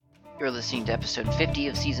You're listening to episode 50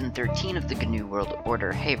 of season 13 of the GNU World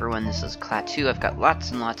Order. Hey everyone, this is Klaatu. I've got lots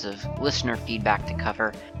and lots of listener feedback to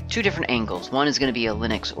cover. Two different angles. One is going to be a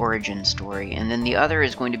Linux origin story, and then the other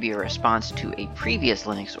is going to be a response to a previous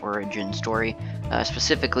Linux origin story,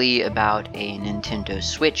 specifically about a Nintendo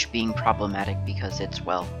Switch being problematic because it's,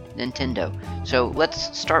 well, Nintendo. So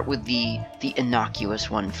let's start with the innocuous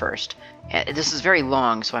one first. This is very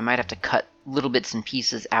long, so I might have to cut little bits and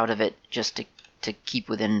pieces out of it just to keep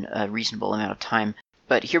within a reasonable amount of time.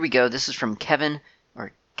 But here we go. This is from Kevin,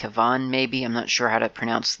 or Kevan maybe. I'm not sure how to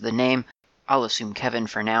pronounce the name. I'll assume Kevin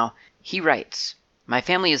for now. He writes, "My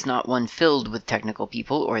family is not one filled with technical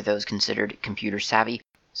people or those considered computer savvy,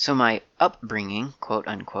 so my upbringing, quote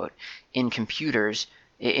unquote, in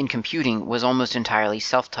computing was almost entirely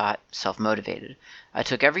self-taught, self-motivated. I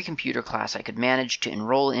took every computer class I could manage to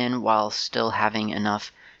enroll in while still having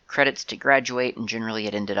enough credits to graduate, and generally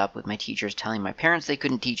it ended up with my teachers telling my parents they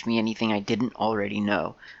couldn't teach me anything I didn't already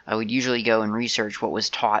know. I would usually go and research what was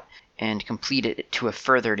taught and complete it to a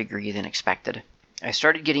further degree than expected. I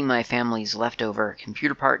started getting my family's leftover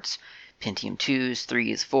computer parts, Pentium 2s,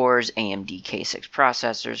 3s, 4s, AMD K6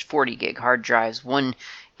 processors, 40 gig hard drives, 1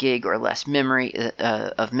 gig or less memory.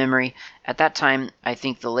 At that time, I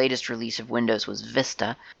think the latest release of Windows was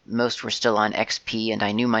Vista. Most were still on XP, and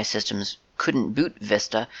I knew my systems couldn't boot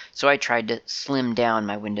Vista, so I tried to slim down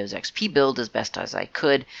my Windows XP build as best as I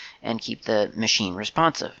could and keep the machine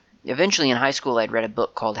responsive. Eventually in high school I'd read a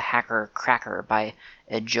book called Hacker Cracker by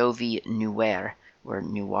Jovi Nuare, or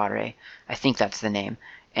Nuare, I think that's the name,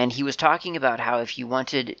 and he was talking about how if you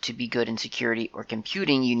wanted to be good in security or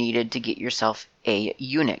computing, you needed to get yourself a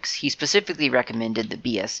Unix. He specifically recommended the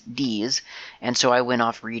BSDs, and so I went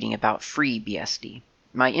off reading about FreeBSD.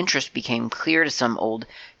 My interest became clear to some old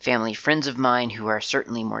family friends of mine who are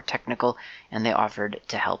certainly more technical, and they offered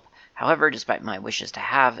to help. However, despite my wishes to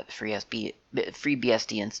have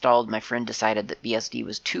FreeBSD installed, my friend decided that BSD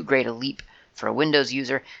was too great a leap for a Windows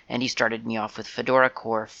user, and he started me off with Fedora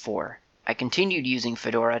Core 4. I continued using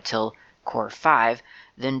Fedora till Core 5,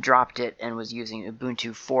 then dropped it and was using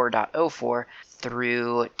Ubuntu 4.04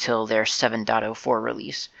 through till their 7.04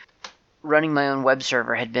 release. Running my own web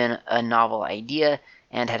server had been a novel idea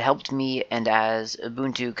and had helped me, and as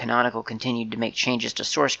Ubuntu Canonical continued to make changes to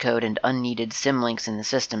source code and unneeded symlinks in the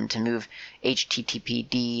system to move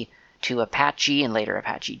HTTPD to Apache and later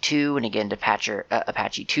Apache 2 and again to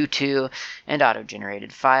Apache 2.2 and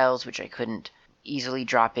auto-generated files, which I couldn't easily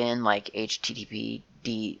drop in like httpd.conf,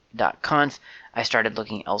 I started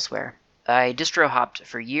looking elsewhere. I distro-hopped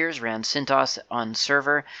for years, ran CentOS on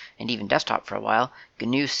server and even desktop for a while,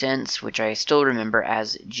 GNU Sense, which I still remember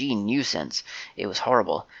as GNUsense. It was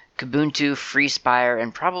horrible. Kubuntu, FreeSpire,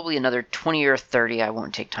 and probably another 20 or 30 I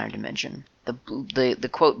won't take time to mention. The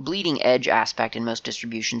quote bleeding edge aspect in most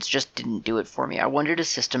distributions just didn't do it for me. I wanted a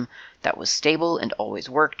system that was stable and always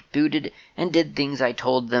worked, booted, and did things I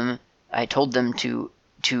told them to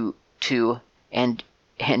and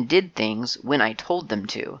did things when I told them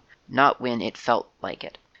to, not when it felt like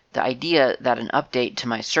it. The idea that an update to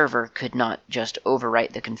my server could not just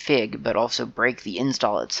overwrite the config, but also break the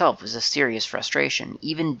install itself was a serious frustration.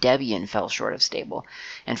 Even Debian fell short of stable,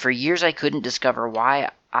 and for years I couldn't discover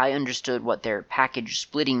why I understood what their package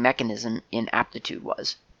splitting mechanism in Aptitude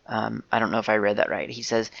was. I don't know if I read that right. He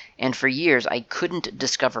says, and for years I couldn't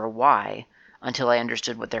discover why until I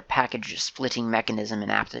understood what their package splitting mechanism in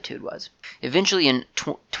Aptitude was. Eventually in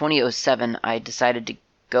 2007 I decided to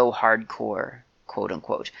go hardcore, quote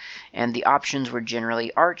unquote, and the options were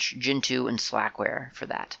generally Arch, Gentoo, and Slackware for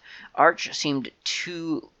that. Arch seemed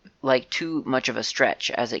too much of a stretch,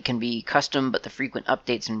 as it can be custom, but the frequent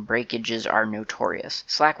updates and breakages are notorious.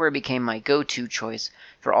 Slackware became my go-to choice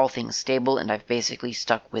for all things stable, and I've basically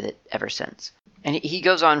stuck with it ever since. And he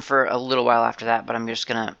goes on for a little while after that, but I'm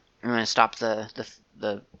gonna stop the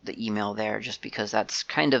email there, just because that's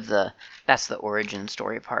kind of the origin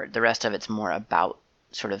story part. The rest of it's more about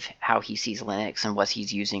sort of how he sees Linux and what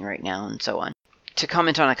he's using right now and so on. To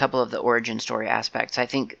comment on a couple of the origin story aspects, I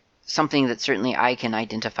think something that certainly I can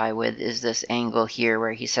identify with is this angle here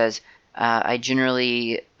where he says, I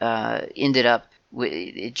generally ended up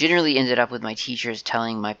with my teachers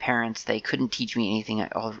telling my parents they couldn't teach me anything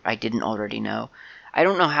I didn't already know. I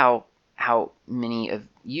don't know how many of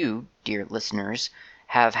you, dear listeners,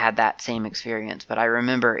 have had that same experience, but I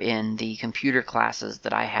remember in the computer classes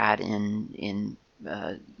that I had in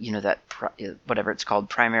whatever it's called,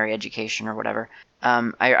 primary education or whatever,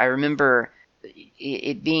 I remember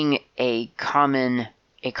it being a common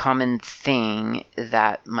thing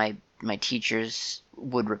that my teachers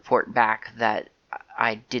would report back that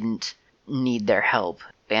I didn't need their help,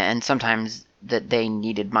 and sometimes they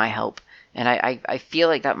needed my help. And I feel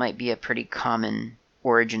like that might be a pretty common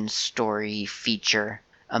origin story feature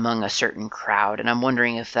among a certain crowd. And I'm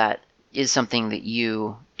wondering if that is something that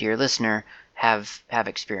you, dear listener, have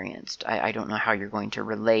experienced. I don't know how you're going to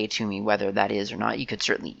relay to me whether that is or not. You could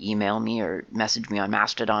certainly email me or message me on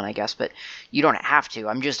Mastodon, I guess, but you don't have to.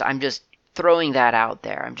 I'm just throwing that out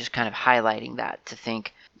there. I'm just kind of highlighting that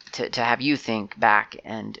to have you think back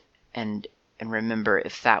and remember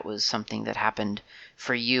if that was something that happened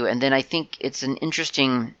for you. And then I think it's an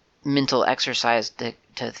interesting mental exercise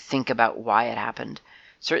to think about why it happened.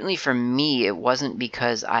 Certainly for me, it wasn't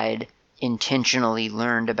because I'd intentionally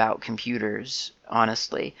learned about computers,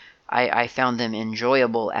 honestly. I found them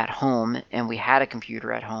enjoyable at home, and we had a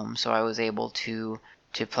computer at home, so I was able to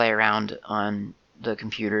play around on the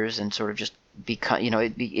computers and sort of just become,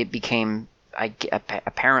 it became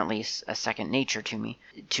apparently a second nature to me,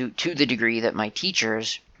 to the degree that my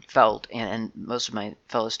teachers felt, and most of my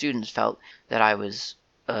fellow students felt, that I was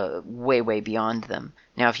way beyond them.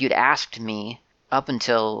 Now, if you'd asked me up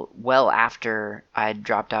until well after I'd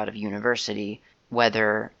dropped out of university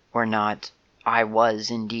whether or not I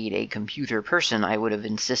was indeed a computer person, I would have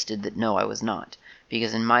insisted that no, I was not.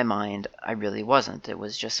 Because in my mind, I really wasn't. It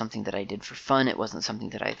was just something that I did for fun. It wasn't something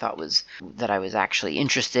that I thought that I was actually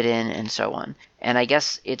interested in, and so on. And I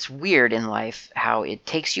guess it's weird in life how it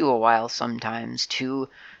takes you a while sometimes to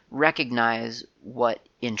recognize what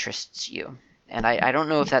interests you. And I don't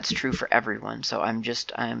know if that's true for everyone, so I'm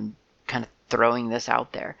kind of throwing this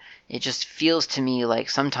out there. It just feels to me like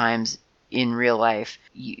sometimes in real life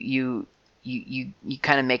you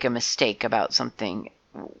kind of make a mistake about something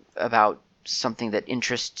that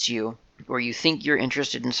interests you, or you think you're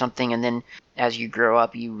interested in something, and then as you grow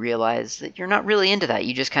up you realize that you're not really into that.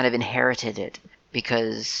 You just kind of inherited it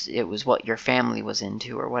because it was what your family was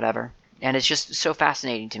into or whatever. And it's just so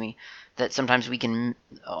fascinating to me that sometimes we can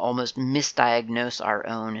almost misdiagnose our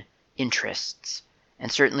own interests.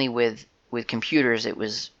 And certainly with computers, that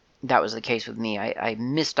was the case with me. I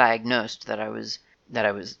misdiagnosed that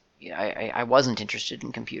I wasn't interested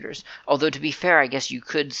in computers. Although, to be fair, I guess you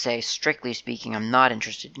could say, strictly speaking, I'm not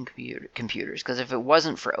interested in computers, because if it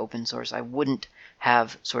wasn't for open source, I wouldn't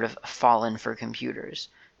have sort of fallen for computers.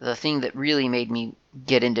 The thing that really made me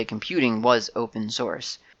get into computing was open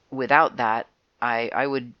source. Without that, I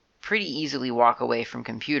would pretty easily walk away from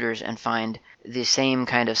computers and find the same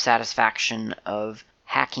kind of satisfaction of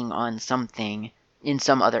hacking on something in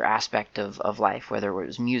some other aspect of life, whether it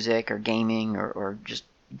was music or gaming or just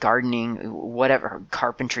gardening, whatever,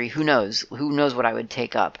 carpentry, who knows what I would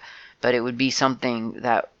take up. But it would be something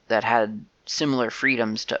that had similar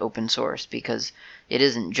freedoms to open source, because it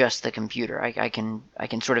isn't just the computer. I can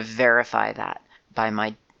sort of verify that by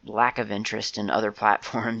my lack of interest in other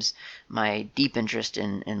platforms, my deep interest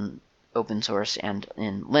in open source and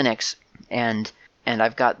in Linux, and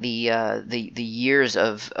I've got the years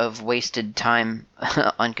of wasted time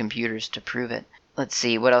on computers to prove it. Let's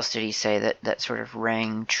see, what else did he say that sort of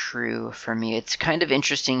rang true for me? It's kind of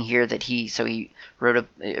interesting here that he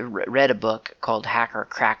read a book called Hacker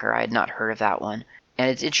Cracker. I had not heard of that one. And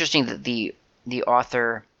it's interesting that the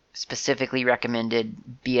author specifically recommended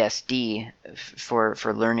BSD for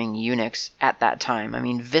learning Unix at that time. I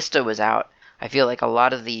mean, Vista was out. I feel like a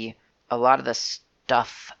lot of the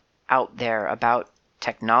stuff out there about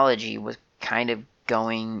technology was kind of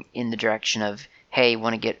going in the direction of, hey,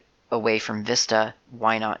 want to get away from Vista,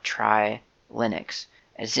 why not try Linux?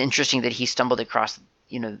 And it's interesting that he stumbled across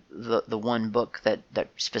the one book that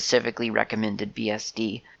specifically recommended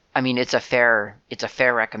BSD. I mean, it's a fair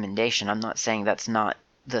recommendation. I'm not saying that's not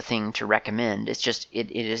the thing to recommend. It's just it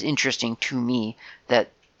is interesting to me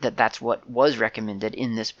that's what was recommended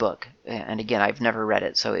in this book. And again, I've never read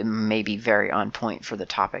it, so it may be very on point for the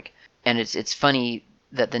topic. And it's funny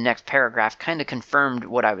that the next paragraph kind of confirmed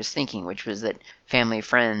what I was thinking, which was that family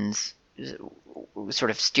friends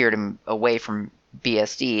sort of steered him away from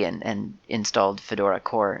BSD and installed Fedora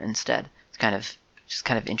Core instead. It's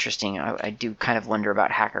kind of interesting. I do kind of wonder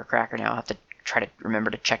about Hacker Cracker now. I'll have to try to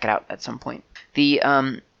remember to check it out at some point. The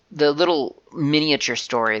little miniature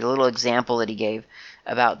story, the little example that he gave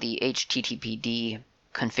about the HTTPD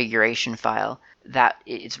configuration file, that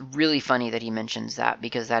it's really funny that he mentions that,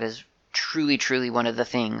 because that is truly one of the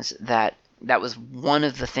things that was one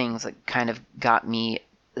of the things that kind of got me,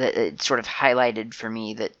 that it sort of highlighted for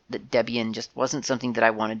me that Debian just wasn't something that I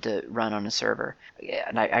wanted to run on a server.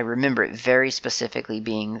 And I remember it very specifically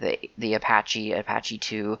being the Apache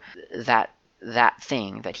 2, that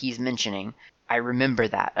thing that he's mentioning. I remember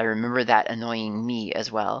that annoying me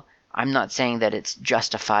as well. I'm not saying that it's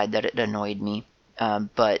justified that it annoyed me,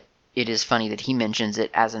 but it is funny that he mentions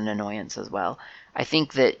it as an annoyance as well. I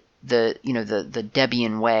think that the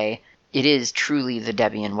Debian way, it is truly the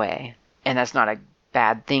Debian way, and that's not a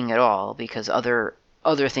bad thing at all, because other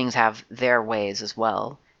things have their ways as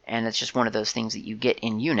well, and it's just one of those things that you get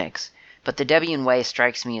in Unix. But the Debian way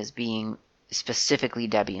strikes me as being specifically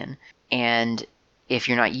Debian, and if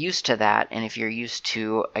you're not used to that, and if you're used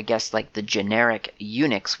to, I guess, like the generic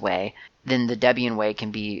Unix way, then the Debian way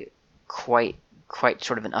can be quite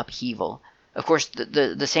sort of an upheaval. Of course,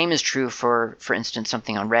 the same is true for instance,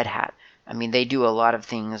 something on Red Hat. I mean, they do a lot of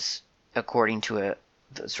things according to a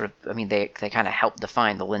sort of, I mean, they kind of help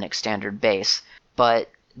define the Linux standard base, but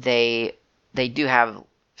they do have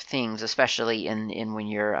things, especially in when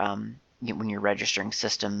you're registering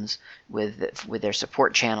systems with their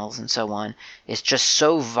support channels and so on. It's just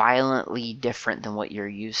so violently different than what you're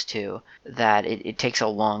used to that it takes a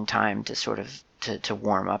long time to sort of to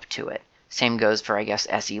warm up to it. Same goes for, I guess,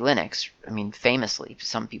 SE Linux. I mean, famously,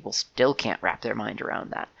 some people still can't wrap their mind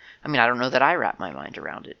around that. I mean, I don't know that I wrap my mind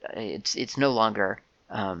around it. It's no longer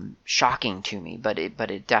shocking to me, but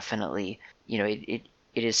it definitely, it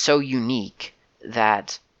is so unique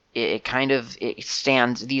that it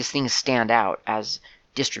stands. These things stand out as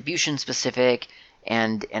distribution specific,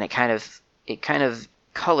 and it kind of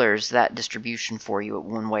colors that distribution for you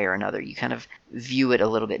one way or another. You kind of view it a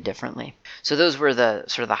little bit differently. So those were the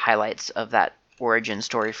sort of the highlights of that origin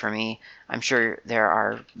story for me. I'm sure there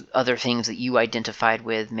are other things that you identified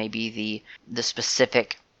with, maybe the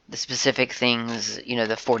specific things,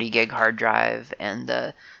 the 40 gig hard drive and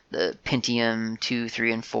the Pentium 2,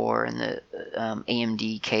 3, and 4 and the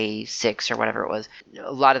AMD K6 or whatever it was.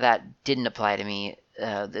 A lot of that didn't apply to me.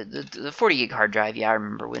 The 40 gig hard drive, yeah, I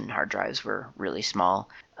remember when hard drives were really small.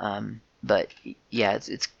 But yeah,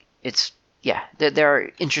 it's yeah, there are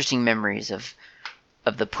interesting memories of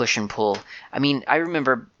the push and pull. I mean, I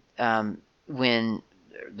remember when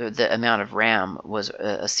the amount of RAM was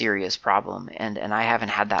a serious problem, and I haven't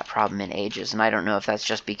had that problem in ages. And I don't know if that's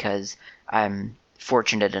just because I'm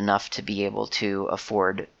fortunate enough to be able to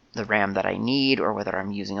afford the RAM that I need, or whether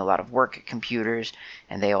I'm using a lot of work computers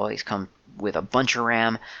and they always come with a bunch of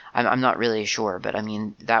RAM. I'm not really sure, but I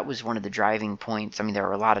mean, that was one of the driving points. I mean, there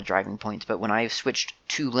were a lot of driving points, but when I switched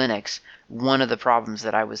to Linux, one of the problems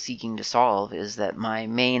that I was seeking to solve is that my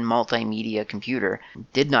main multimedia computer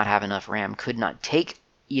did not have enough RAM, could not take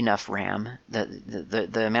enough RAM.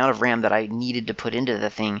 The amount of RAM that I needed to put into the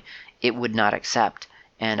thing, it would not accept.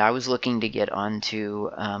 And I was looking to get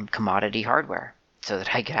onto commodity hardware so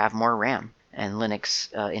that I could have more RAM. And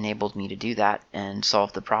Linux enabled me to do that and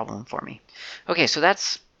solve the problem for me. Okay, so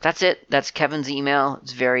that's it. That's Kevin's email.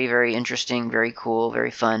 It's very, very interesting, very cool,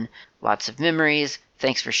 very fun. Lots of memories.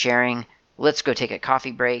 Thanks for sharing. Let's go take a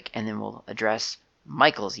coffee break, and then we'll address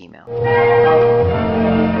Michael's email.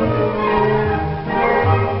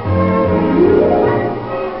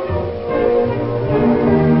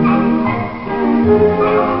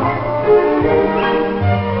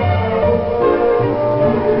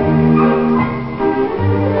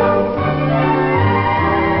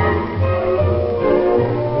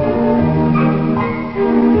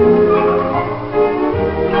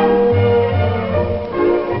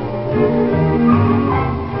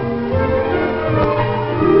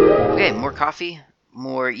 Coffee,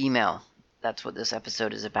 more email. That's what this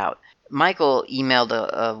episode is about. Michael emailed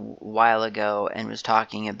a while ago and was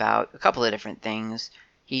talking about a couple of different things.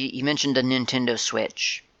 He mentioned a Nintendo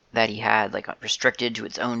Switch that he had, like, restricted to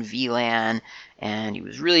its own VLAN, and he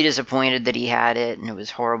was really disappointed that he had it, and it was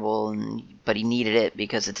horrible, but he needed it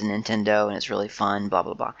because it's a Nintendo and it's really fun, blah,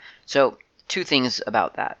 blah, blah. So, two things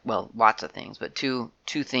about that. Well, lots of things, but two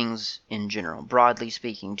things in general. Broadly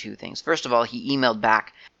speaking, two things. First of all, he emailed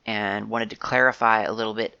back and wanted to clarify a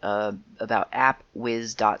little bit about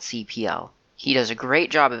appwiz.cpl. He does a great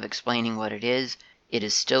job of explaining what it is. It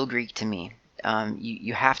is still Greek to me.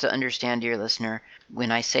 You have to understand, dear listener,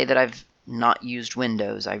 when I say that I've not used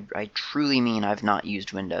Windows, I truly mean I've not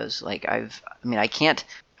used Windows. Like, I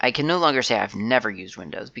can no longer say I've never used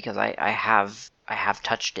Windows, because I have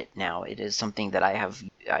touched it now. It is something that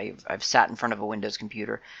I've sat in front of a Windows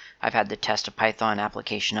computer. I've had to test a Python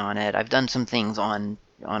application on it. I've done some things on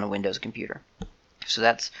a Windows computer. So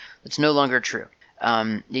that's no longer true.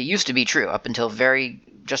 It used to be true up until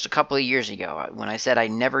just a couple of years ago. When I said I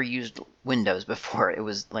never used Windows before, it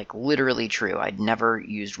was like literally true. I'd never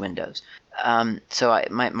used Windows. So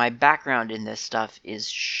my background in this stuff is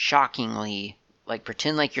shockingly, like,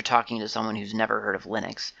 pretend like you're talking to someone who's never heard of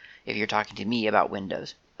Linux if you're talking to me about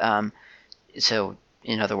Windows. So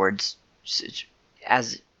in other words,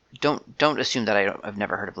 don't assume that I've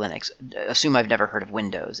never heard of Linux. Assume I've never heard of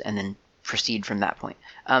Windows, and then proceed from that point.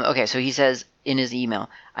 Okay, so he says in his email,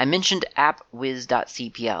 I mentioned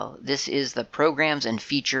appwiz.cpl. This is the programs and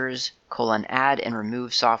features, add and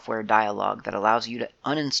remove software dialog that allows you to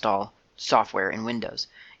uninstall software in Windows.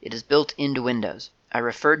 It is built into Windows. I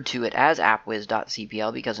referred to it as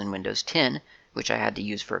appwiz.cpl because in Windows 10, which I had to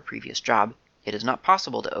use for a previous job, it is not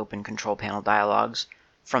possible to open control panel dialogs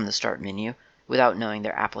from the Start menu without knowing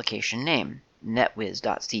their application name,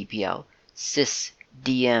 netwiz.cpl,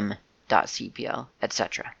 sysdm.cpl,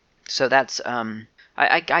 etc. So that's,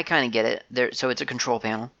 I kind of get it. So it's a control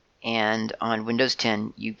panel, and on Windows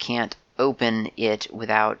 10, you can't open it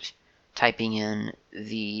without typing in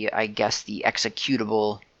the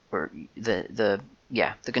executable, or the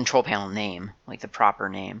control panel name, like the proper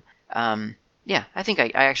name. Yeah, I think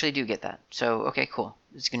I actually do get that. So, okay, cool.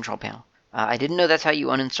 It's a control panel. I didn't know that's how you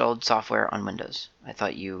uninstalled software on Windows. I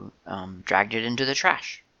thought you dragged it into the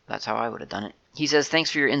trash. That's how I would have done it. He says,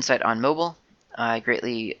 thanks for your insight on mobile. I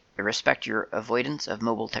greatly respect your avoidance of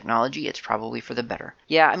mobile technology. It's probably for the better.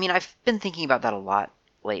 Yeah, I mean, I've been thinking about that a lot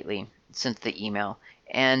lately since the email.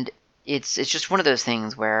 And it's just one of those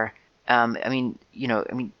things where,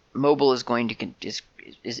 mobile is going to,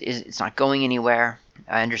 it's not going anywhere.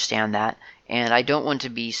 I understand that. And I don't want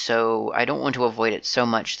to avoid it so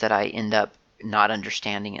much that I end up not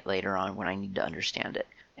understanding it later on when I need to understand it.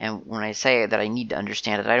 And when I say that I need to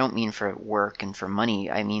understand it, I don't mean for work and for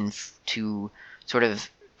money. I mean to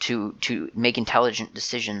make intelligent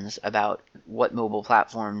decisions about what mobile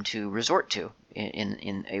platform to resort to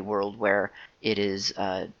in a world where it is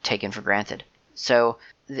taken for granted. So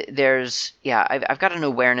I've got an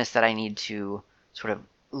awareness that I need to sort of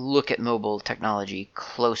look at mobile technology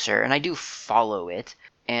closer, and I do follow it.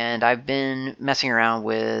 And I've been messing around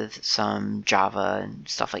with some Java and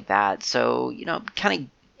stuff like that. So, kind of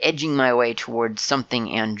edging my way towards something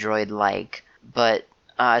Android-like, but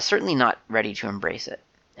certainly not ready to embrace it.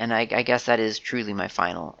 And I guess that is truly my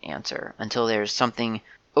final answer. Until there's something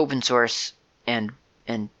open source and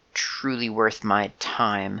truly worth my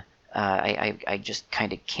time, I just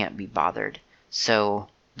kind of can't be bothered. So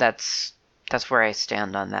that's where I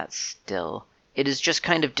stand on that still. It is just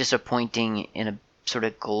kind of disappointing in a sort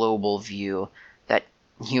of global view that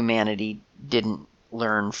humanity didn't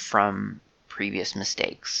learn from previous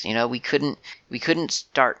mistakes. We couldn't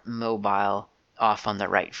start mobile off on the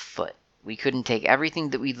right foot. We couldn't take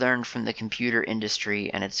everything that we learned from the computer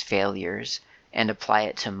industry and its failures and apply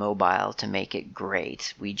it to mobile to make it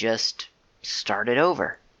great. We just started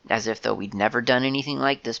over, as if though we'd never done anything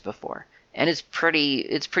like this before. And it's pretty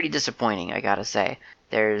disappointing, I gotta say.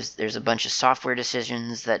 There's a bunch of software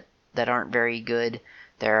decisions that aren't very good.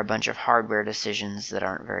 There are a bunch of hardware decisions that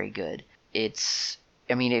aren't very good. If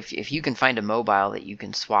you can find a mobile that you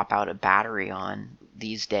can swap out a battery on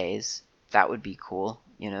these days, that would be cool.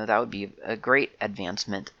 That would be a great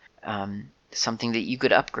advancement. Something that you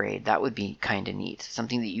could upgrade, that would be kind of neat.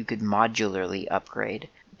 Something that you could modularly upgrade,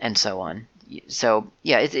 and so on. So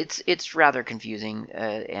yeah, it's rather confusing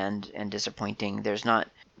and disappointing.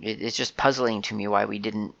 It's just puzzling to me why we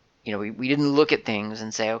didn't look at things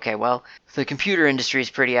and say, okay, well, the computer industry is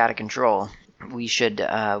pretty out of control. We should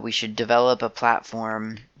develop a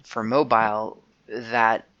platform for mobile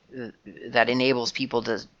that enables people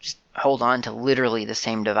to just hold on to literally the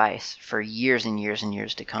same device for years and years and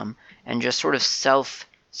years to come, and just sort of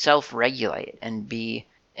self-regulate and be,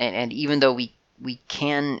 and even though we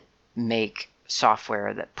can make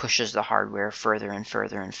software that pushes the hardware further and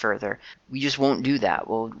further and further, we just won't do that.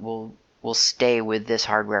 We'll stay with this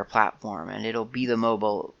hardware platform, and it'll be the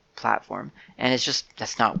mobile platform. And it's just,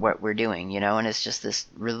 that's not what we're doing, and it's just this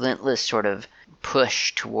relentless sort of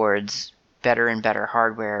push towards better and better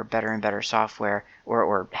hardware, better and better software,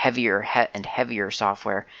 or heavier and heavier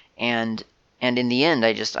software. And in the end,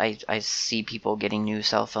 I see people getting new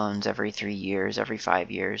cell phones every 3 years, every 5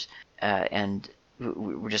 years, and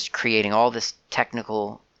we're just creating all this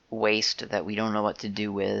technical waste that we don't know what to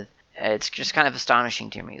do with. It's just kind of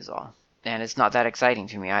astonishing to me is all. And it's not that exciting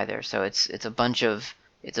to me either. So it's a bunch of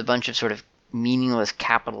sort of meaningless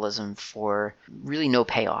capitalism for really no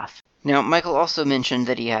payoff. Now, Michael also mentioned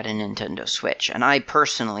that he had a Nintendo Switch, and I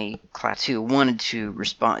personally, Klaatu, wanted to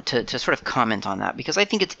respond to sort of comment on that because I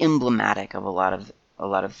think it's emblematic of a lot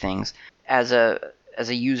of things. As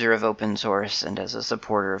a user of open source and as a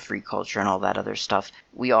supporter of free culture and all that other stuff,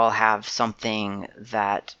 we all have something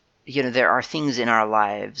that, there are things in our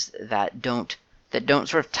lives that don't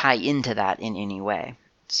sort of tie into that in any way.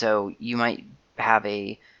 So you might have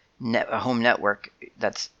a home network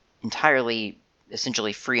that's entirely,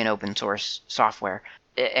 essentially free and open source software,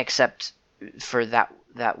 except for that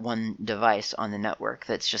that one device on the network.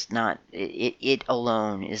 That's just not it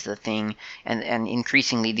alone is the thing. And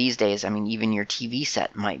increasingly these days, I mean, even your TV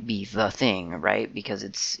set might be the thing, right? Because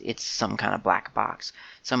it's some kind of black box.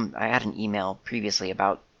 I had an email previously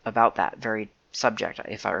about that very subject,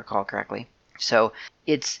 if I recall correctly. So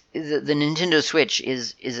it's the Nintendo Switch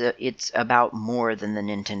it's about more than the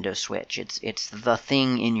Nintendo Switch. It's the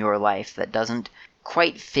thing in your life that doesn't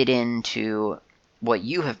quite fit into what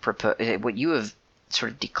you have what you have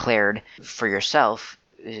sort of declared for yourself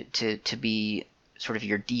to be sort of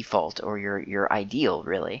your default or your ideal,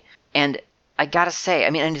 really. And I gotta say,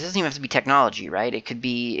 I mean, and it doesn't even have to be technology, right? It could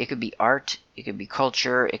be art, it could be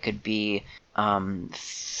culture, it could be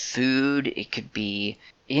food, it could be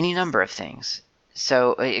any number of things.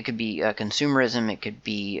 So it could be consumerism, it could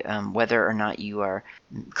be whether or not you are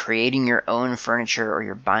creating your own furniture or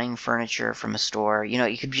you're buying furniture from a store. You know,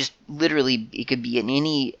 it could just literally, it could be in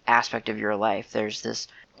any aspect of your life.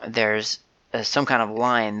 There's some kind of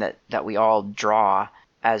line that we all draw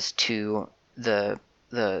as to the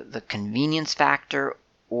convenience factor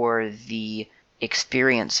or the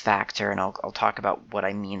experience factor, and I'll talk about what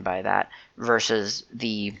I mean by that, versus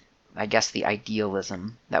I guess the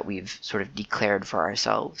idealism that we've sort of declared for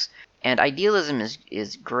ourselves. And idealism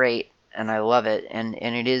is great, and I love it, and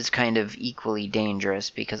it is kind of equally dangerous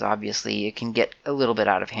because obviously it can get a little bit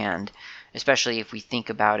out of hand, especially if we think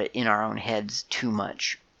about it in our own heads too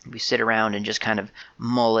much. We sit around and just kind of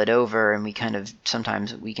mull it over, and we kind of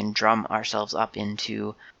sometimes we can drum ourselves up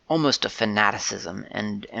into almost a fanaticism,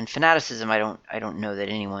 and fanaticism I don't know that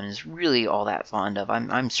anyone is really all that fond of.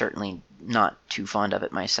 I'm certainly not too fond of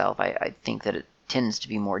it myself. I think that it tends to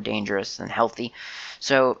be more dangerous than healthy.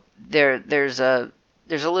 So there's a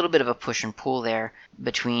little bit of a push and pull there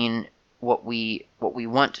between what we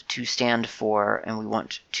want to stand for and we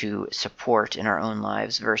want to support in our own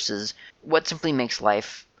lives versus what simply makes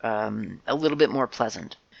life a little bit more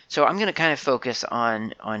pleasant. So I'm going to kind of focus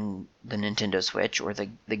on the Nintendo Switch or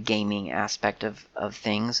the gaming aspect of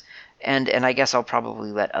things, and I guess I'll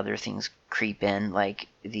probably let other things creep in, like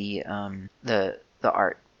the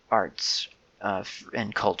arts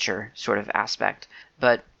and culture sort of aspect.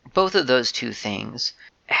 But both of those two things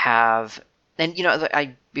have, and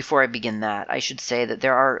before I begin that, I should say that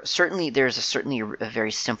there's certainly a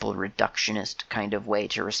very simple reductionist kind of way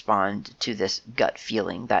to respond to this gut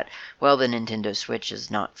feeling that, well, the Nintendo Switch is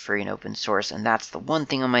not free and open source, and that's the one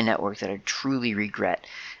thing on my network that I truly regret.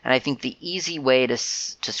 And I think the easy way to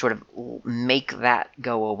sort of make that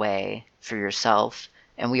go away for yourself,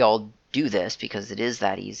 and we all do this because it is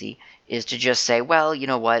that easy, is to just say, well, you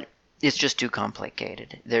know what, it's just too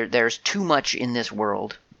complicated. There's too much in this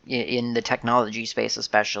world, in the technology space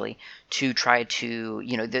especially, to try to,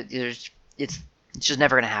 it's just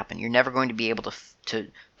never going to happen. You're never going to be able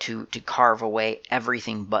to carve away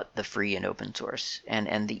everything but the free and open source.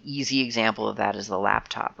 And the easy example of that is the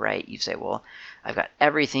laptop, right? You say, well, I've got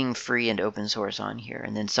everything free and open source on here.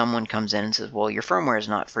 And then someone comes in and says, well, your firmware is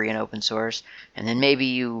not free and open source. And then maybe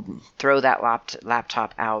you throw that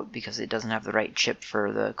laptop out because it doesn't have the right chip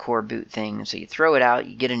for the core boot thing. So you throw it out,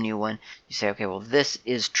 you get a new one. You say, okay, well, this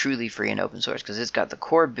is truly free and open source because it's got the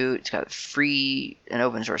core boot, it's got free and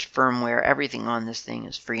open source firmware. Everything on this thing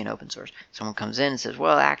is free and open source. Someone comes in and says,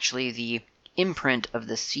 well, actually, the imprint of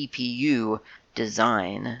the CPU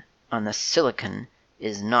design on the silicon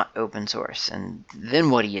is not open source. And then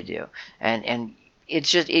what do you do? And it's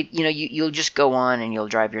just, you'll just go on and you'll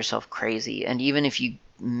drive yourself crazy. And even if you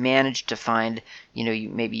manage to find,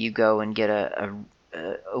 maybe you go and get a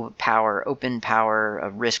open power, a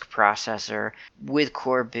RISC processor with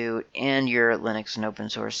core boot and your Linux and open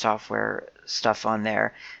source software stuff on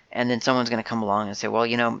there, and then someone's going to come along and say, well,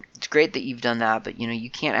 it's great that you've done that, but you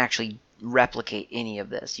can't actually replicate any of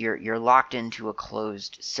this. You're locked into a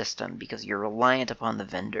closed system because you're reliant upon the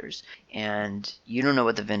vendors, and you don't know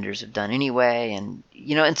what the vendors have done anyway, and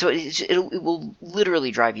and so it will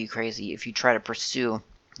literally drive you crazy if you try to pursue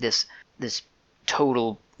this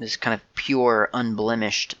kind of pure,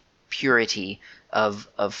 unblemished purity of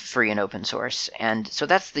free and open source. And so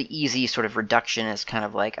that's the easy sort of reductionist kind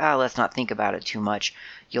of like, let's not think about it too much.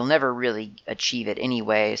 You'll never really achieve it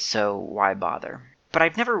anyway, so why bother? But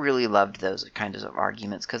I've never really loved those kinds of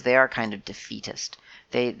arguments because they are kind of defeatist.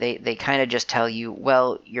 They kind of just tell you,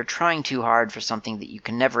 well, you're trying too hard for something that you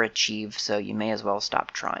can never achieve, so you may as well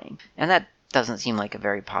stop trying. And that doesn't seem like a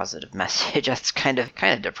very positive message. That's kind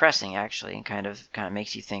of depressing, actually, and kind of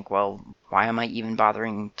makes you think, well, why am I even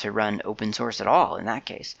bothering to run open source at all in that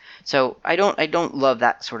case? So I don't love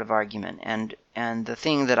that sort of argument. And the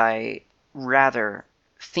thing that I rather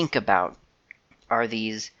think about are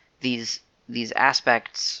these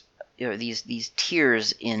aspects these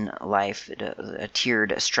tiers in life, a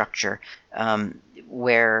tiered structure,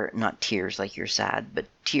 where not tears like you're sad, but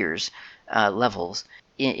tiers, levels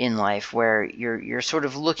in life where you're sort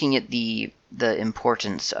of looking at the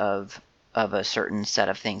importance of a certain set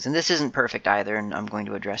of things. And this isn't perfect either, and I'm going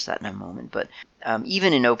to address that in a moment. But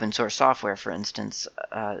even in open source software, for instance,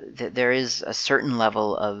 there is a certain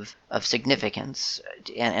level of significance.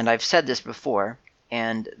 And I've said this before,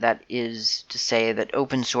 and that is to say that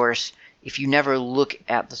open source, if you never look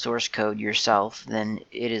at the source code yourself, then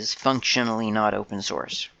it is functionally not open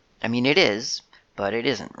source. I mean, it is, but it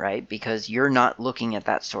isn't, right? Because you're not looking at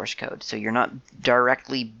that source code. So you're not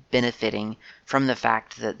directly benefiting from the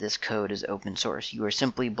fact that this code is open source. You are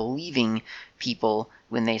simply believing people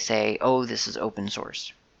when they say, oh, this is open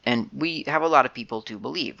source. And we have a lot of people to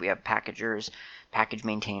believe. We have packagers, package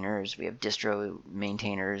maintainers, we have distro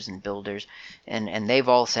maintainers and builders, and they've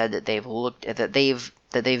all said that they've looked at that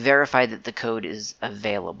they've verified that the code is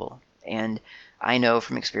available. And I know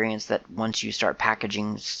from experience that once you start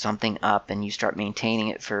packaging something up and you start maintaining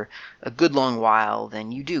it for a good long while,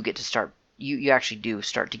 then you do get to start you actually do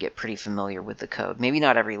start to get pretty familiar with the code. Maybe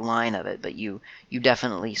not every line of it, but you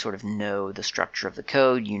definitely sort of know the structure of the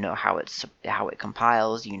code. You know how it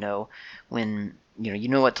compiles. You know when you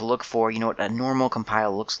know what to look for. You know what a normal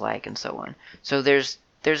compile looks like, and so on. So there's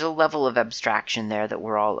a level of abstraction there that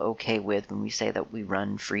we're all okay with when we say that we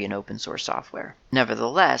run free and open source software.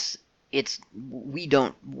 Nevertheless, we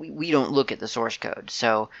don't look at the source code,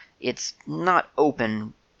 so it's not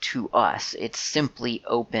open to us. It's simply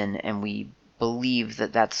open, and we believe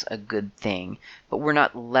that that's a good thing, but we're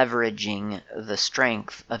not leveraging the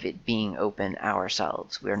strength of it being open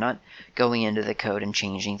ourselves. We're not going into the code and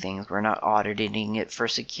changing things. We're not auditing it for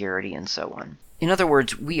security and so on. In other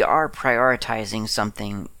words, we are prioritizing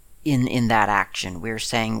something in that action. We're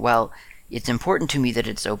saying, well, it's important to me that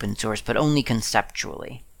it's open source, but only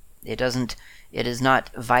conceptually. It is not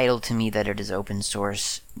vital to me that it is open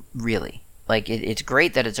source, really. Like, it's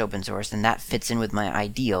great that it's open source, and that fits in with my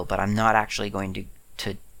ideal, but I'm not actually going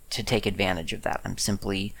to take advantage of that. I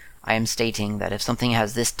am stating that if something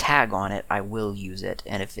has this tag on it, I will use it,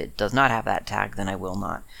 and if it does not have that tag, then I will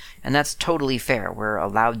not. And that's totally fair. We're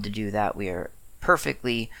allowed to do that. That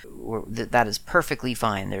is perfectly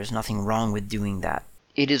fine. There's nothing wrong with doing that.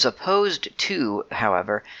 It is opposed to,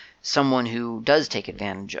 however, someone who does take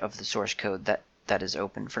advantage of the source code that is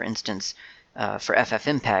open. For instance, for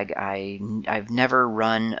FFmpeg, I've never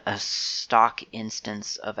run a stock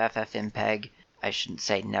instance of FFmpeg. I shouldn't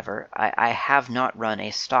say never. I have not run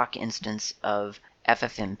a stock instance of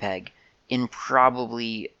FFmpeg in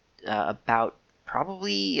probably about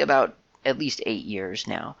at least 8 years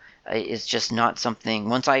now. It's just not something.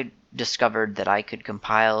 Once I discovered that I could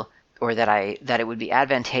compile, or that it would be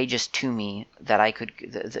advantageous to me that I could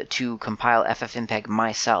to compile FFmpeg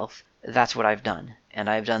myself, that's what I've done. And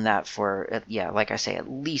I've done that for, like I say, at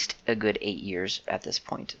least a good 8 years at this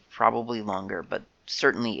point. Probably longer, but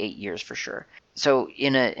certainly 8 years for sure. So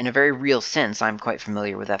in a very real sense, I'm quite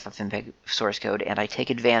familiar with FFmpeg source code, and I take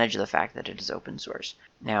advantage of the fact that it is open source.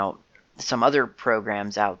 Now, some other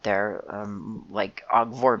programs out there, like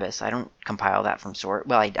Ogg Vorbis, I don't compile that from source.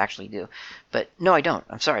 Well, I actually do. But no, I don't.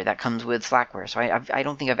 I'm sorry, that comes with Slackware. So I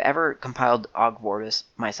don't think I've ever compiled Ogg Vorbis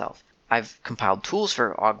myself. I've compiled tools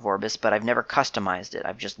for Ogg Vorbis, but I've never customized it.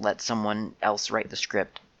 I've just let someone else write the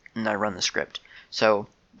script, and I run the script. So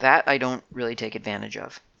that I don't really take advantage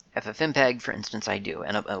of. FFmpeg, for instance, I do,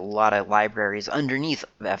 and a lot of libraries underneath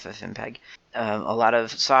FFmpeg. A lot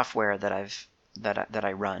of software that I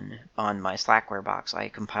run on my Slackware box, I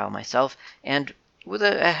compile myself, and with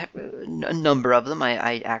a number of them,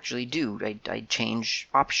 I actually do. I change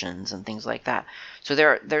options and things like that. So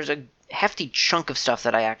there's a hefty chunk of stuff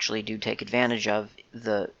that I actually do take advantage of,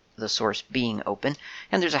 the source being open,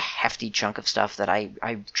 and there's a hefty chunk of stuff that I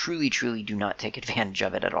truly do not take advantage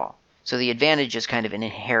of it at all. So the advantage is kind of an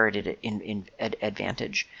inherited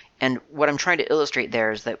advantage. And what I'm trying to illustrate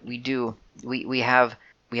there is that we have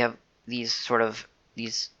these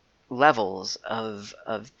levels of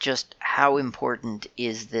just how important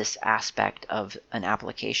is this aspect of an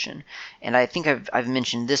application. And I think I've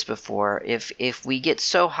mentioned this before. If we get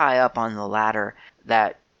so high up on the ladder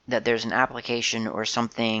that there's an application or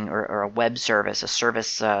something, or a web service, a service,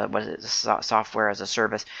 software as a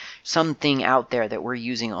service, something out there that we're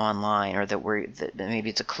using online, or that maybe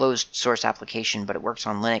it's a closed source application, but it works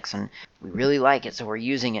on Linux and we really like it, so we're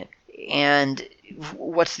using it. And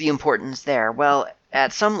what's the importance there? Well,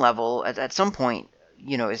 at some level, at some point,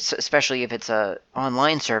 especially if it's a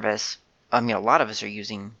online service, I mean, a lot of us are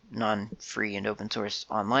using non-free and open source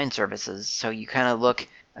online services, so you kind of look,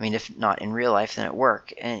 I mean, if not in real life, then at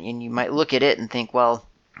work, and you might look at it and think, well,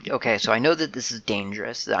 okay, so I know that this is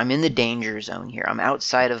dangerous. I'm in the danger zone here. I'm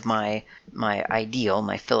outside of my ideal,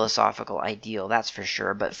 my philosophical ideal, that's for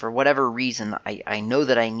sure. But for whatever reason, I know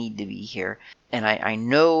that I need to be here, and I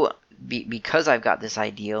know because I've got this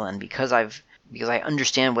ideal, and because I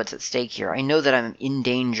understand what's at stake here. I know that I'm in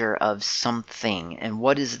danger of something, and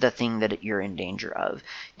what is the thing that you're in danger of?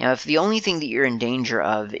 Now, if the only thing that you're in danger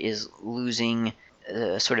of is losing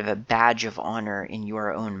sort of a badge of honor in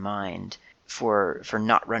your own mind for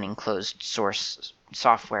not running closed source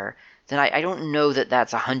software, then I don't know that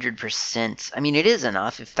that's 100%. I mean, it is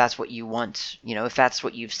enough if that's what you want, if that's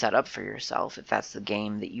what you've set up for yourself, if that's the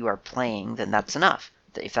game that you are playing, then that's enough.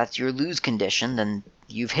 If that's your lose condition, then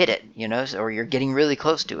you've hit it, or you're getting really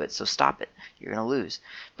close to it, so stop it. You're going to lose.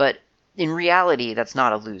 But in reality, that's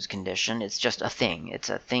not a lose condition. It's just a thing. It's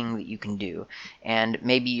a thing that you can do. And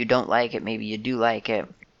maybe you don't like it, maybe you do like it.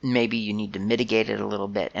 Maybe you need to mitigate it a little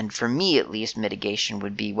bit. And for me, at least, mitigation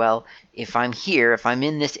would be, well, if I'm here, if I'm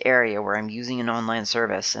in this area where I'm using an online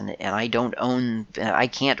service and I don't own, I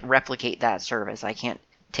can't replicate that service. I can't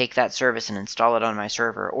take that service and install it on my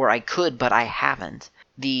server. Or I could, but I haven't.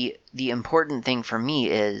 The important thing for me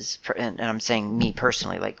is, and I'm saying me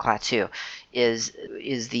personally, like Klaatu, is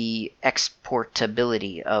the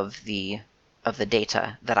exportability of the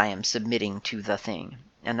data that I am submitting to the thing.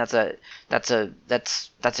 And that's a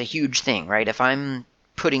huge thing, right? If I'm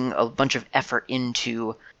putting a bunch of effort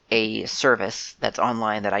into a service that's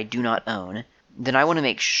online that I do not own, then I want to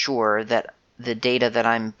make sure that the data that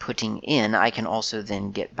I'm putting in, I can also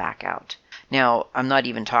then get back out. Now, I'm not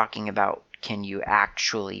even talking about can you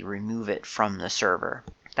actually remove it from the server.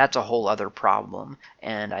 That's a whole other problem,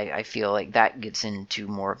 and I feel like that gets into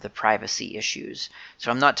more of the privacy issues. So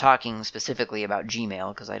I'm not talking specifically about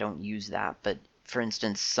Gmail, because I don't use that, but for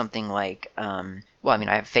instance, something like, I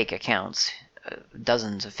have fake accounts,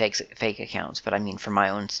 dozens of fake accounts, but I mean, for my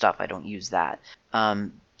own stuff, I don't use that.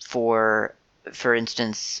 For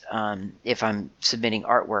instance, if I'm submitting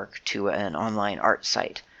artwork to an online art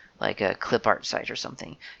site, like a clip art site or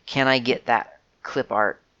something, can I get that clip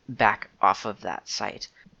art back off of that site?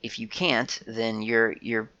 If you can't, then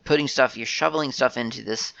you're shoveling stuff into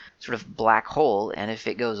this sort of black hole, and if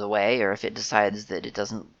it goes away, or if it decides that it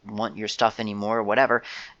doesn't want your stuff anymore or whatever,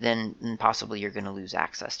 then possibly you're going to lose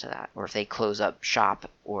access to that. Or if they close up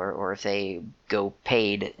shop, or if they go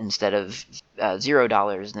paid instead of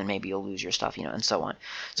 $0, then maybe you'll lose your stuff, and so on.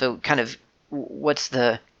 So kind of what's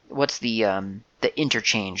the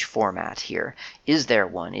interchange format here? Is there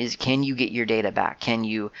one? Can you get your data back? Can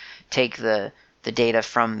you take the data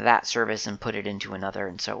from that service and put it into another,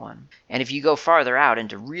 and so on? And if you go farther out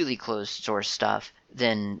into really closed source stuff,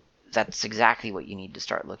 then that's exactly what you need to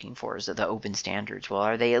start looking for, is the open standards. Well,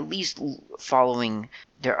 are they at least adhering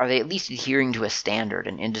to a standard,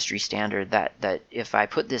 an industry standard, that if I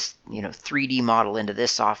put this 3D model into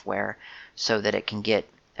this software so that it can get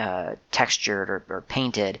textured or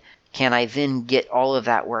painted, can I then get all of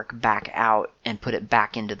that work back out and put it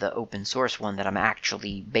back into the open source one that I'm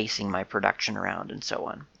actually basing my production around, and so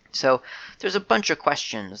on? So there's a bunch of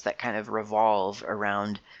questions that kind of revolve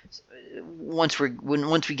around once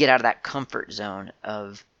we get out of that comfort zone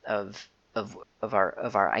of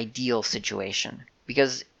our ideal situation,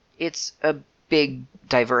 because it's a big,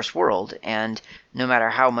 diverse world, and no matter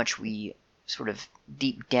how much we sort of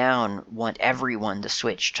deep down want everyone to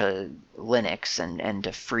switch to Linux and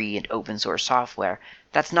to free and open source software,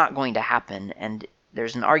 that's not going to happen. And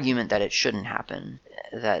there's an argument that it shouldn't happen,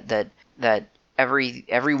 that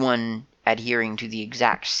everyone adhering to the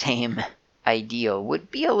exact same ideal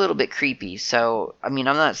would be a little bit creepy. So, I mean,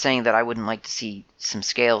 I'm not saying that I wouldn't like to see some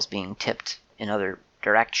scales being tipped in other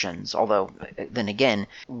directions, although then again,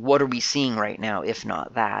 what are we seeing right now if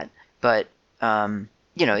not that? But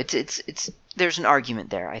it's there's an argument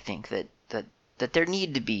there, I think, that there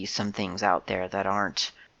need to be some things out there that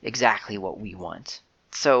aren't exactly what we want.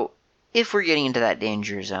 So if we're getting into that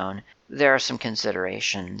danger zone, there are some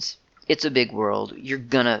considerations. It's a big world. You're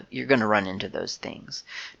gonna run into those things.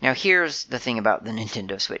 Now, here's the thing about the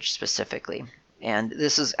Nintendo Switch specifically, and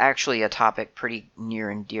this is actually a topic pretty near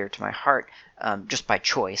and dear to my heart, just by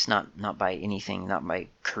choice, not by anything, not by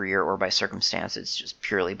career or by circumstance. It's just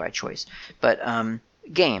purely by choice. But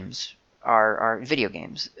games are video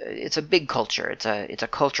games. It's a big culture. It's a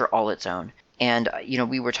culture all its own. And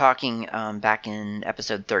we were talking back in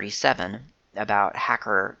episode 37 about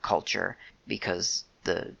hacker culture, because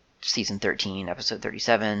the season 13, episode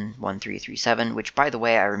 37, 1337, which, by the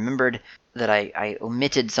way, I remembered that I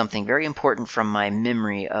omitted something very important from my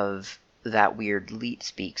memory of that weird leet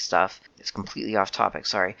speak stuff. It's completely off topic,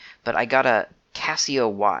 sorry. But I got a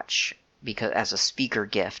Casio watch because as a speaker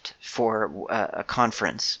gift for a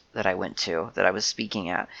conference that I went to that I was speaking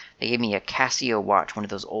at. They gave me a Casio watch, one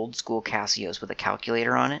of those old school Casios with a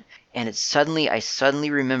calculator on it, and I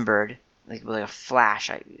suddenly remembered, like a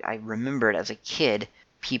flash, I remembered as a kid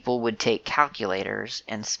people would take calculators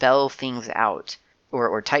and spell things out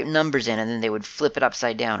or type numbers in, and then they would flip it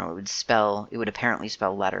upside down, or it would apparently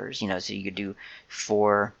spell letters, so you could do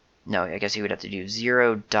I guess you would have to do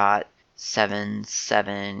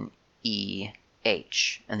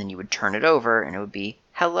 0.77EH, and then you would turn it over, and it would be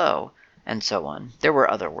hello, and so on. There were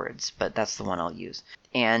other words, but that's the one I'll use.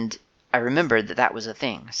 And I remembered that was a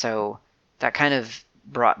thing, so that kind of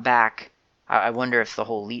brought back, I wonder if the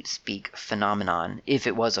whole leet speak phenomenon, if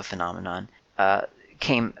it was a phenomenon,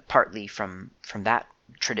 came partly from that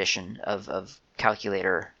tradition of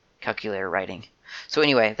calculator writing. So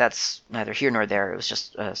anyway, that's neither here nor there. It was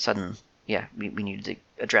just a sudden, we needed to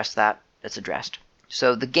address that. It's addressed.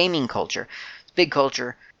 So the gaming culture, it's a big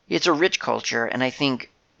culture. It's a rich culture, and I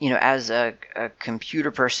think, as a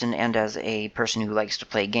computer person and as a person who likes to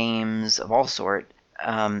play games of all sort,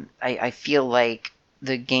 I feel like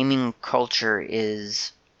the gaming culture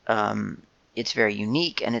is it's very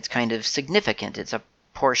unique, and it's kind of significant. It's a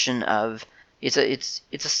portion of it's a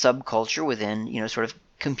subculture within sort of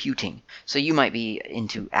computing. So you might be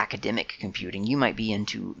into academic computing, you might be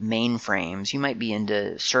into mainframes, you might be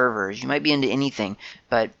into servers, you might be into anything,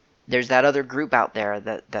 but there's that other group out there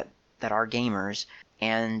that are gamers,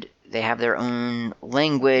 and they have their own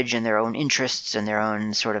language and their own interests and their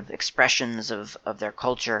own sort of expressions of their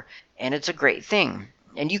culture, and it's a great thing.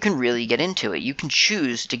 And you can really get into it. You can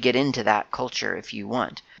choose to get into that culture if you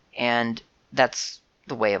want. And that's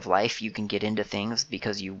the way of life. You can get into things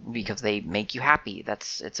because they make you happy.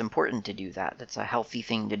 It's important to do that. That's a healthy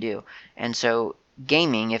thing to do. And so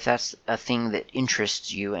gaming, if that's a thing that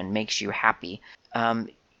interests you and makes you happy,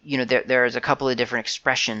 there's a couple of different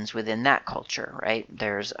expressions within that culture, right?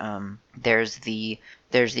 There's the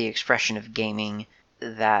expression of gaming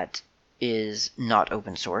that is not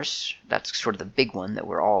open source. That's sort of the big one that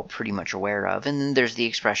we're all pretty much aware of. And then there's the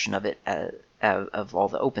expression of it of all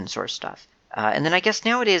the open source stuff. And then I guess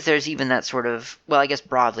nowadays there's even that sort of, well, I guess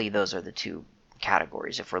broadly those are the two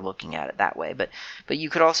categories if we're looking at it that way. But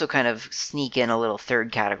you could also kind of sneak in a little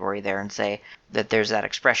third category there and say that there's that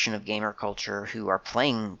expression of gamer culture who are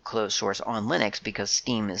playing closed source on Linux because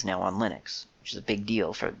Steam is now on Linux, which is a big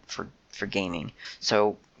deal for gaming.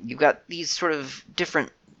 So you've got these sort of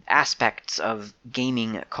different aspects of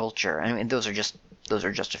gaming culture. I mean, those are just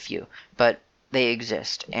a few, but they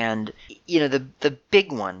exist. And the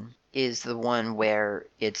big one is the one where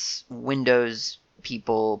it's Windows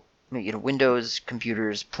people, Windows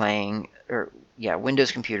computers playing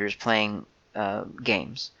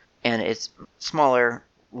games, and it's smaller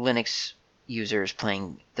Linux users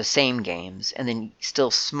playing the same games, and then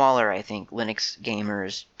still smaller, I think, Linux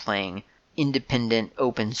gamers playing independent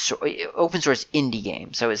open source indie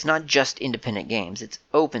games. So it's not just independent games, it's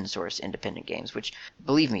open source independent games, which,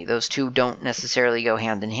 believe me, those two don't necessarily go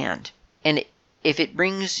hand in hand. And if it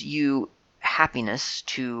brings you happiness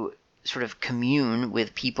to sort of commune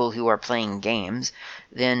with people who are playing games,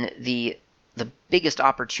 then the biggest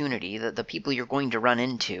opportunity, the people you're going to run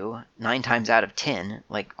into 9 times out of 10,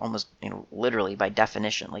 like almost literally by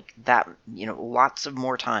definition, like that, lots of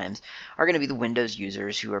more times, are going to be the Windows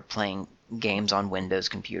users who are playing games on Windows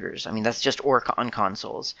computers. I mean, that's just, or on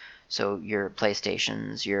consoles. So your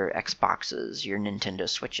PlayStations, your Xboxes, your Nintendo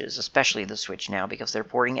Switches, especially the Switch now, because they're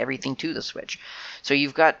porting everything to the Switch. So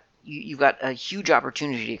you've got a huge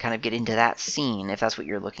opportunity to kind of get into that scene if that's what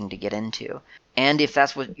you're looking to get into. And if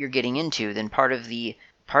that's what you're getting into, then part of the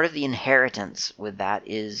inheritance with that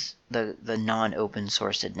is the non-open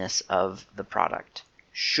sourcedness of the product.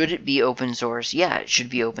 Should it be open source? Yeah, it should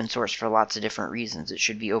be open source for lots of different reasons. It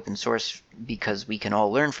should be open source because we can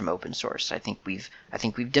all learn from open source. I think we've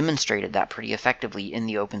demonstrated that pretty effectively in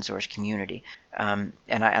the open source community. And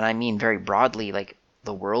I mean very broadly, like,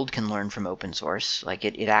 the world can learn from open source. Like,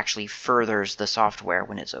 it actually furthers the software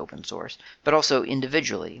when it's open source. But also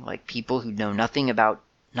individually, like, people who know nothing about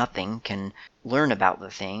nothing can learn about the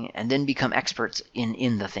thing and then become experts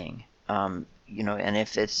in the thing. And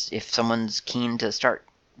if someone's keen to start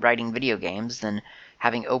writing video games, then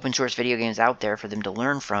having open source video games out there for them to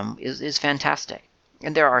learn from is fantastic.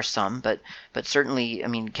 And there are some, but certainly, I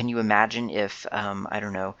mean, can you imagine if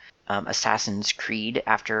Assassin's Creed,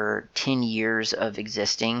 after 10 years of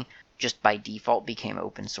existing, just by default became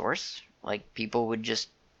open source? Like, people would just,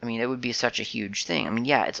 I mean, it would be such a huge thing. I mean,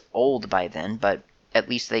 yeah, it's old by then, but at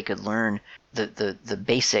least they could learn the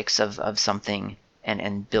basics of something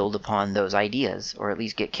and build upon those ideas, or at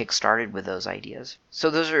least get kick started with those ideas. So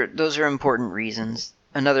those are important reasons.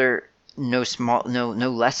 Another no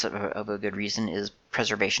less of a good reason is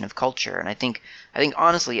preservation of culture. And I think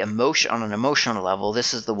honestly, on an emotional level,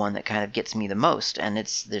 this is the one that kind of gets me the most. And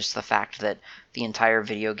there's the fact that the entire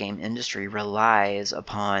video game industry relies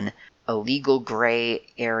upon a legal gray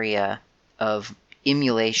area of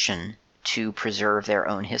emulation to preserve their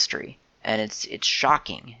own history. And it's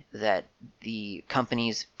shocking that the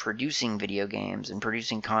companies producing video games and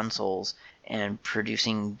producing consoles and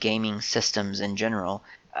producing gaming systems in general,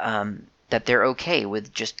 that they're okay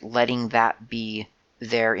with just letting that be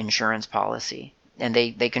their insurance policy. And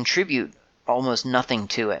they contribute almost nothing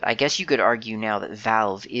to it. I guess you could argue now that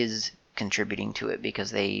Valve is contributing to it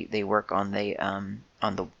because they work on the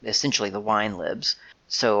essentially the wine libs.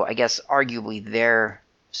 So I guess arguably they're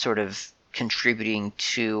sort of contributing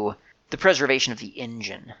to the preservation of the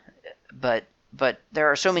engine. But there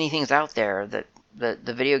are so many things out there that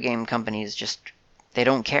the video game companies just, they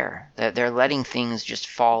don't care. They're letting things just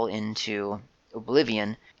fall into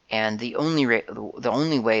oblivion, and the only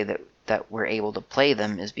way that we're able to play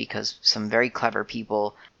them is because some very clever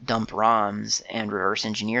people dump ROMs and reverse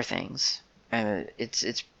engineer things.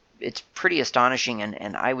 It's pretty astonishing,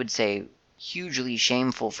 and I would say hugely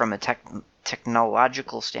shameful from a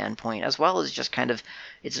technological standpoint, as well as just kind of,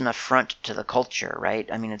 it's an affront to the culture, right?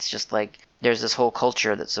 I mean, it's just like there's this whole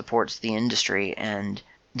culture that supports the industry, and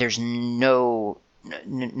there's no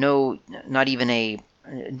not even a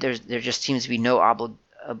there just seems to be no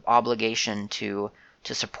obligation to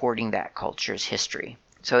supporting that culture's history.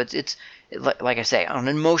 So it's like I say, on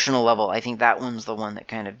an emotional level, I think that one's the one that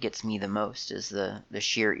kind of gets me the most, is the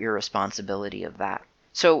sheer irresponsibility of that.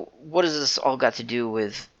 So what does this all got to do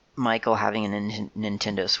with Michael having a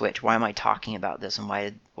Nintendo Switch? Why am I talking about this, and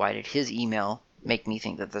why did his email make me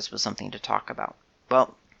think that this was something to talk about?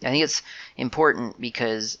 Well, I think it's important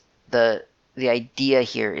because the idea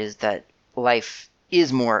here is that life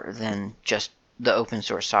is more than just the open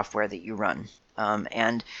source software that you run.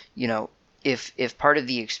 And if part of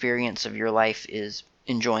the experience of your life is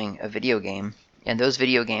enjoying a video game, and those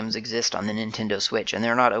video games exist on the Nintendo Switch and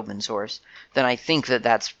they're not open source, then I think that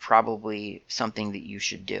that's probably something that you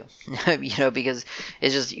should do. Because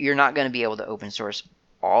it's just, you're not going to be able to open source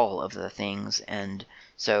all of the things, and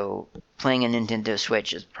so playing a Nintendo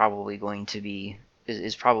Switch is probably going to be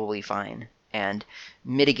is probably fine. And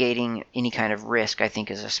mitigating any kind of risk, I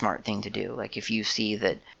think, is a smart thing to do. Like if you see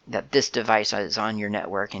that this device is on your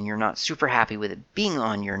network and you're not super happy with it being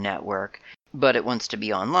on your network, but it wants to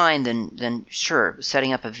be online, then sure,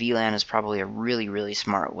 setting up a VLAN is probably a really, really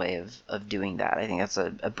smart way of doing that. I think that's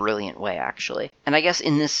a brilliant way, actually. And I guess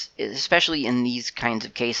in this, especially in these kinds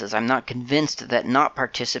of cases, I'm not convinced that not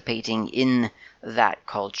participating in that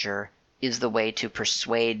culture is the way to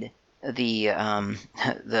persuade the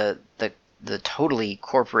totally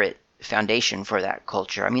corporate foundation for that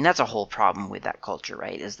culture. I mean, that's a whole problem with that culture,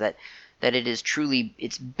 right? Is that it is truly,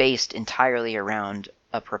 it's based entirely around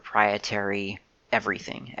a proprietary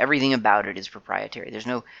everything. Everything about it is proprietary.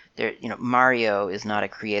 Mario is not a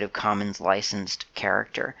Creative Commons licensed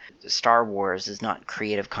character. Star Wars is not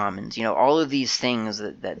Creative Commons. All of these things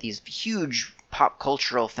that these huge pop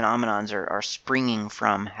cultural phenomenons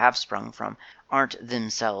have sprung from, aren't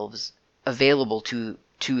themselves available to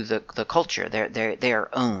the culture. They are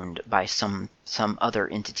owned by some other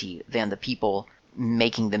entity than the people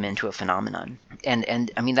making them into a phenomenon.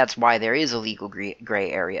 And I mean, that's why there is a legal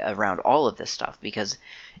gray area around all of this stuff, because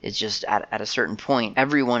it's just at a certain point,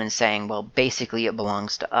 everyone is saying, well, basically it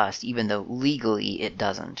belongs to us, even though legally it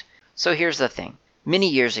doesn't. So here's the thing. Many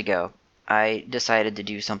years ago, I decided to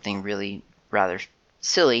do something really rather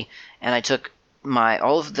silly, and I took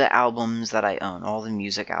all of the albums that I own, all the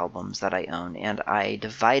music albums that I own, and I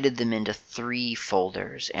divided them into 3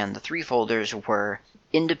 folders. And the 3 folders were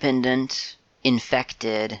independent,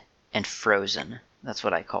 infected, and frozen. That's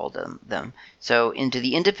what I called them. So into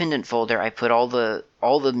the independent folder, I put all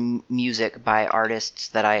the music by artists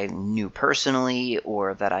that I knew personally,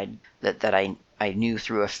 or that I knew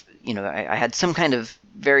through I had some kind of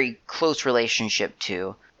very close relationship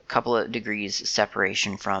to, couple of degrees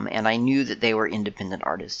separation from, and I knew that they were independent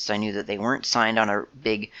artists. I knew that they weren't signed on a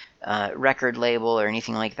big record label or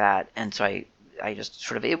anything like that, and so I just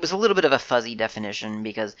sort of, it was a little bit of a fuzzy definition,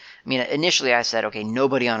 because, I mean, initially I said, okay,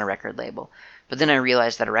 nobody on a record label, but then I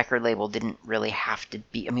realized that a record label didn't really have to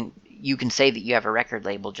be, I mean, you can say that you have a record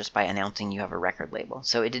label just by announcing you have a record label,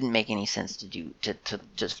 so it didn't make any sense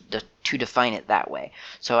to define it that way.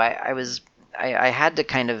 So I had to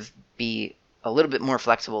kind of be a little bit more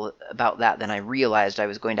flexible about that than I realized I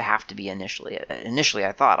was going to have to be initially. Initially,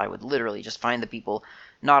 I thought I would literally just find the people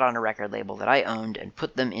not on a record label that I owned and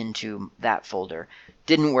put them into that folder.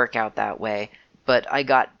 Didn't work out that way, but I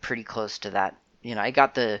got pretty close to that. I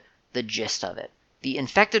got the gist of it. The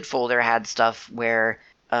infected folder had stuff where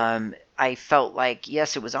I felt like,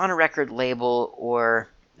 yes, it was on a record label, or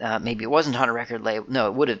maybe it wasn't on a record label. No,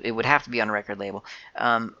 it would have to be on a record label.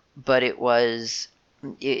 But it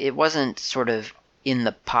wasn't sort of in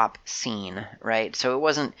the pop scene, right? So it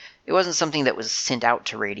wasn't something that was sent out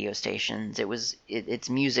to radio stations. It's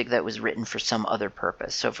music that was written for some other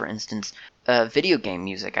purpose. So, for instance, video game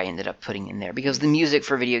music I ended up putting in there because the music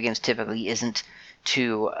for video games typically isn't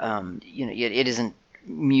it isn't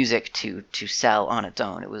music to sell on its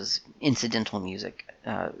own. It was incidental music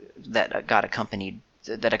that accompanied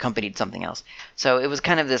something else. So it was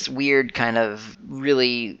kind of this weird kind of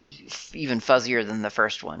really even fuzzier than the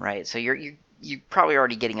first one, right? So you're probably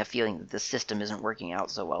already getting a feeling that the system isn't working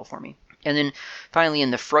out so well for me. And then finally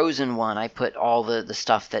in the Frozen one, I put all the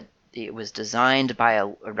stuff that it was designed by a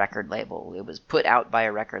record label. It was put out by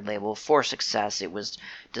a record label for success. It was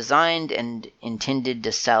designed and intended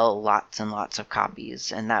to sell lots and lots of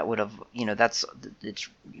copies. And that would have, it's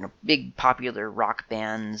big popular rock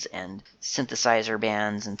bands and synthesizer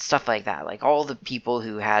bands and stuff like that. Like all the people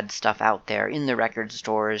who had stuff out there in the record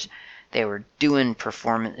stores, they were doing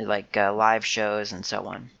performance, like live shows and so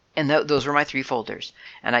on. And those were my 3 folders.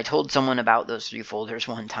 And I told someone about those 3 folders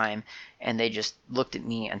one time, and they just looked at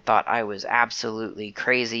me and thought I was absolutely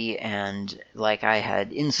crazy and like I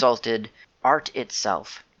had insulted art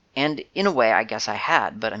itself. And in a way, I guess I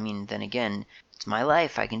had, but I mean, then again, it's my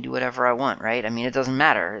life. I can do whatever I want, right? I mean, it doesn't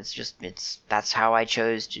matter. That's how I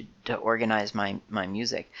chose to organize my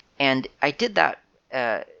music. And I did that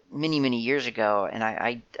many, many years ago, and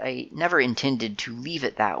I never intended to leave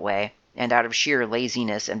it that way. And out of sheer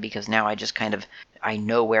laziness, and because now I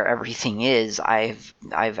know where everything is, I've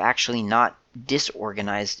actually not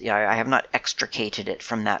disorganized. I have not extricated it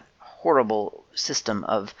from that horrible system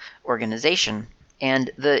of organization.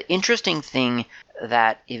 And the interesting thing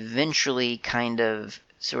that eventually kind of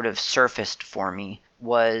sort of surfaced for me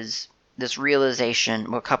was this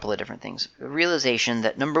realization, well, a couple of different things. The realization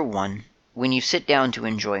that, number one, when you sit down to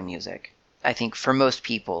enjoy music, I think for most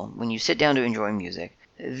people, when you sit down to enjoy music,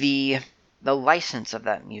 the license of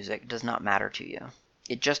that music does not matter to you.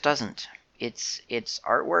 It just doesn't. It's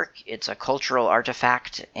artwork, it's a cultural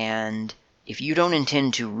artifact, and if you don't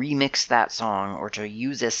intend to remix that song or to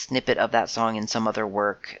use a snippet of that song in some other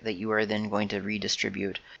work that you are then going to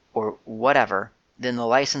redistribute or whatever, then the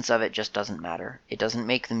license of it just doesn't matter. It doesn't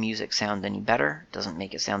make the music sound any better, it doesn't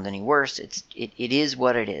make it sound any worse. It is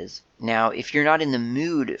what it is. Now, if you're not in the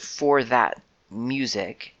mood for that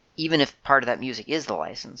music, even if part of that music is the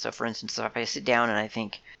license. So, for instance, if I sit down and I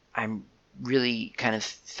think I'm really kind of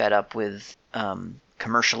fed up with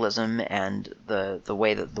commercialism and the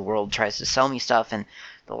way that the world tries to sell me stuff, and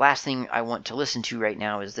the last thing I want to listen to right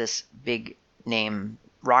now is this big name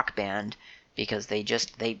rock band, because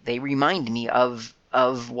they remind me of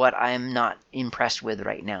what I'm not impressed with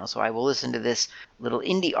right now. So I will listen to this little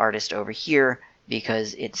indie artist over here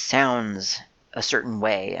because it sounds a certain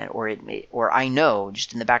way, or I know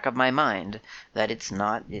just in the back of my mind that it's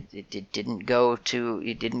not. It didn't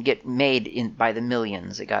get made by the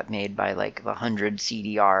millions. It got made by like the 100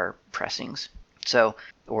 CDR pressings. So,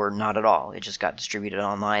 or not at all. It just got distributed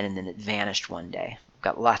online and then it vanished one day. I've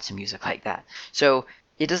got lots of music like that. So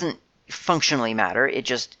it doesn't functionally matter. It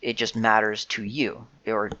just matters to you,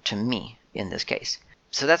 or to me in this case.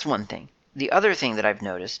 So that's one thing. The other thing that I've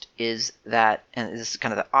noticed is that, and this is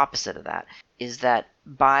kind of the opposite of that, is that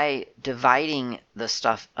by dividing the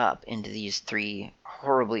stuff up into these 3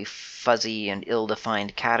 horribly fuzzy and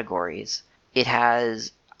ill-defined categories, it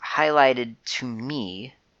has highlighted to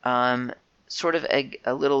me sort of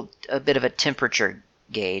a bit of a temperature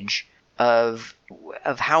gauge of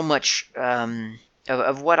how much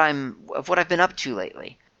of what I've been up to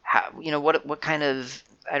lately. How, what kind of,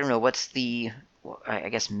 I don't know, what's the, I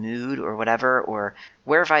guess, mood or whatever, or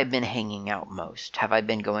where have I been hanging out most? Have I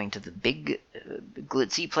been going to the big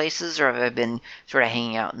glitzy places, or have I been sort of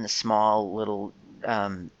hanging out in the small little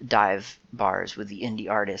dive bars with the indie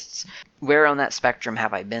artists? Where on that spectrum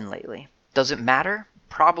have I been lately? Does it matter?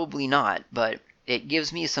 Probably not, but it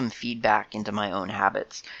gives me some feedback into my own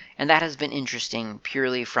habits. And that has been interesting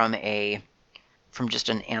purely from just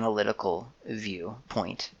an analytical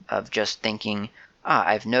viewpoint of just thinking,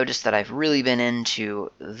 I've noticed that I've really been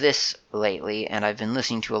into this lately, and I've been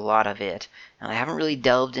listening to a lot of it, and I haven't really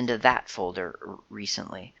delved into that folder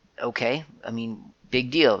recently. Okay, I mean,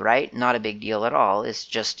 big deal, right? Not a big deal at all.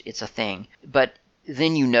 It's a thing. But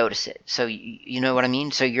then you notice it. So you know what I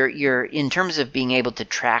mean? So you're in terms of being able to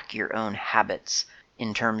track your own habits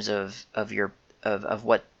in terms of your of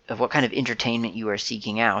what kind of entertainment you are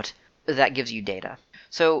seeking out, that gives you data.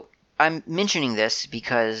 So I'm mentioning this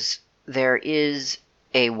because there is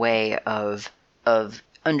a way of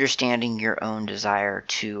understanding your own desire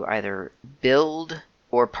to either build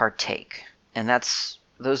or partake. And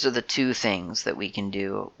those are the two things that we can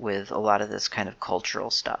do with a lot of this kind of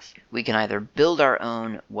cultural stuff. We can either build our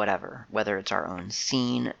own whatever, whether it's our own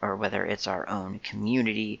scene or whether it's our own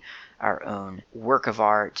community, our own work of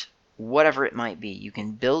art, whatever it might be. You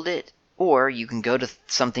can build it, or you can go to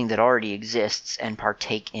something that already exists and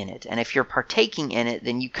partake in it. And if you're partaking in it,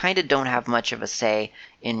 then you kind of don't have much of a say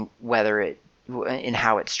in in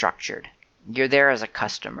how it's structured. You're there as a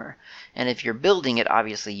customer. And if you're building it,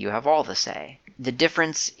 obviously you have all the say. The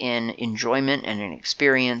difference in enjoyment and in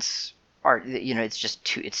experience are,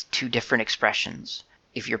 it's two different expressions.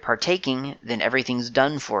 If you're partaking, then everything's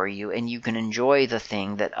done for you and you can enjoy the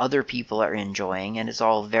thing that other people are enjoying, and it's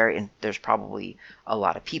all there's probably a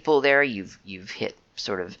lot of people there. You've hit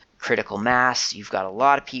sort of critical mass. You've got a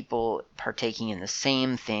lot of people partaking in the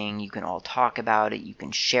same thing. You can all talk about it. You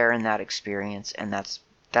can share in that experience, and that's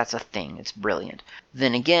a thing. It's brilliant.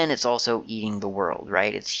 Then again, it's also eating the world,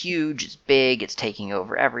 right? It's huge, it's big, it's taking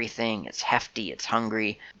over everything, it's hefty, it's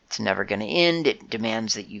hungry, it's never going to end. It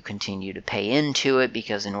demands that you continue to pay into it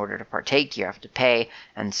because in order to partake, you have to pay,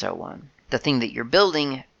 and so on. The thing that you're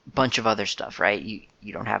building, bunch of other stuff, right?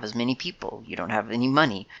 You don't have as many people, you don't have any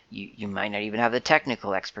money, you might not even have the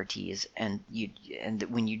technical expertise, and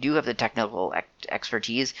when you do have the technical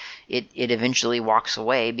expertise, it eventually walks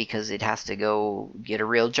away because it has to go get a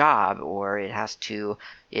real job, or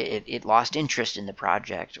it lost interest in the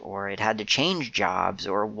project, or it had to change jobs,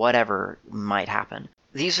 or whatever might happen.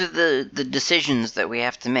 These are the decisions that we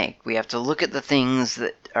have to make. We have to look at the things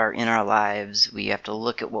that are in our lives. We have to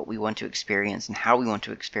look at what we want to experience and how we want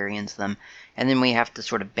to experience them. And then we have to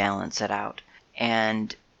sort of balance it out.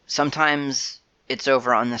 And sometimes it's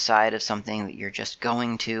over on the side of something that you're just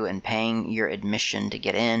going to and paying your admission to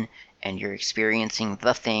get in, and you're experiencing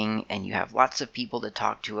the thing, and you have lots of people to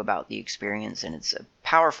talk to about the experience, and it's a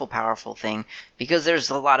powerful, powerful thing because there's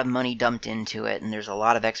a lot of money dumped into it, and there's a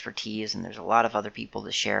lot of expertise, and there's a lot of other people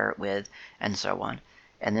to share it with, and so on.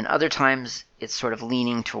 And then other times, it's sort of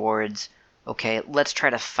leaning towards, okay, let's try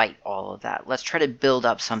to fight all of that. Let's try to build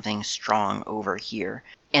up something strong over here.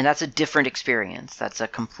 And that's a different experience. That's a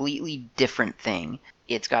completely different thing.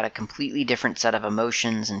 It's got a completely different set of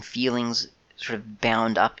emotions and feelings sort of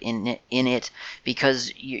bound up in it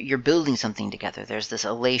because you're building something together. There's this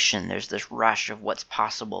elation, there's this rush of what's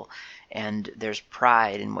possible, and there's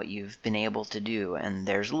pride in what you've been able to do, and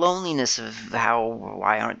there's loneliness of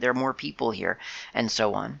why aren't there more people here, and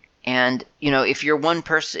so on. And if you're one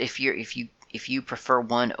person, if you prefer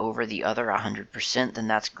one over the other 100%, then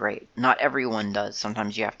that's great. Not everyone does.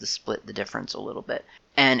 Sometimes you have to split the difference a little bit.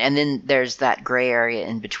 And then there's that gray area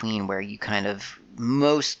in between where you kind of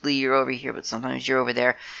mostly you're over here, but sometimes you're over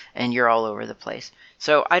there, and you're all over the place.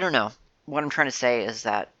 So I don't know. What I'm trying to say is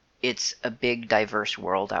that it's a big, diverse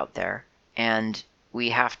world out there, and we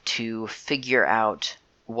have to figure out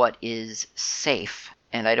what is safe.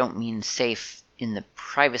 And I don't mean safe in the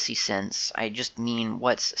privacy sense. I just mean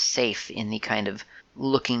what's safe in the kind of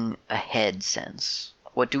looking ahead sense.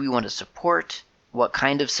 What do we want to support? What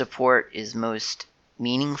kind of support is most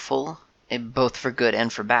meaningful, both for good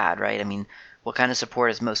and for bad, right? I mean, what kind of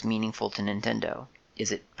support is most meaningful to Nintendo?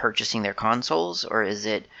 Is it purchasing their consoles, or is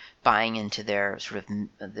it buying into their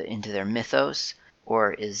into their mythos,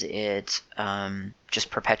 or is it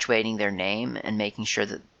just perpetuating their name and making sure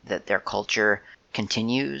that their culture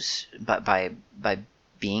continues by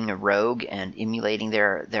being a rogue and emulating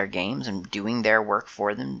their games and doing their work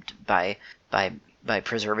for them by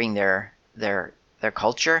preserving their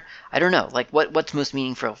culture? I don't know. Like what's most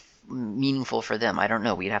meaningful for them? I don't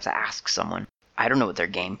know. We'd have to ask someone. I don't know what their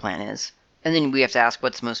game plan is. And then we have to ask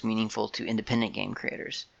what's most meaningful to independent game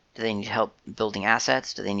creators. Do they need help building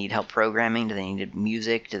assets? Do they need help programming? Do they need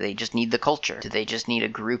music? Do they just need the culture? Do they just need a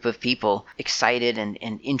group of people excited and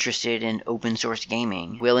interested in open source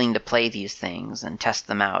gaming, willing to play these things and test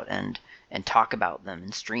them out and talk about them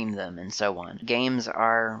and stream them and so on? Games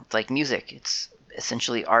are like music. It's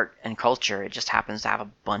essentially art and culture. It just happens to have a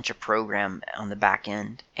bunch of program on the back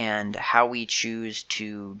end. And how we choose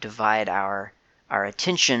to divide our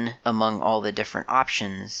attention among all the different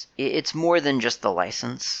options, it's more than just the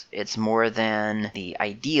license. It's more than the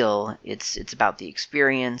ideal. It's about the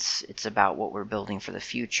experience. It's about what we're building for the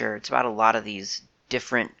future. It's about a lot of these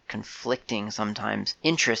different, conflicting sometimes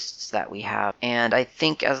interests that we have. And I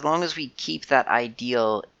think as long as we keep that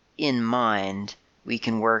ideal in mind, we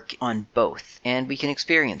can work on both and we can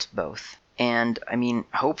experience both. And I mean,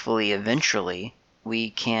 hopefully, eventually,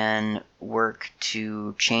 we can work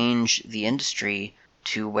to change the industry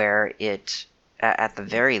to where it, at the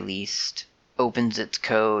very least, opens its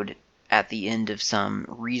code at the end of some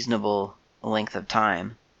reasonable length of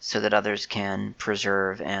time so that others can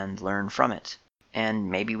preserve and learn from it.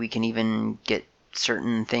 And maybe we can even get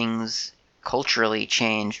certain things culturally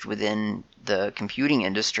changed within the computing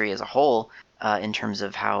industry as a whole, in terms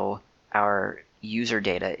of how our user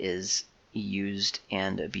data is used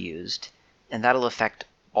and abused. And that'll affect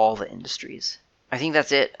all the industries. I think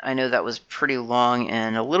that's it. I know that was pretty long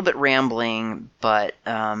and a little bit rambling, but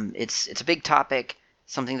it's a big topic,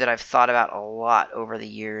 something that I've thought about a lot over the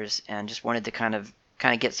years, and just wanted to kind of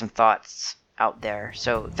get some thoughts out there.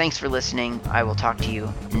 So thanks for listening. I will talk to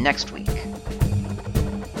you next week.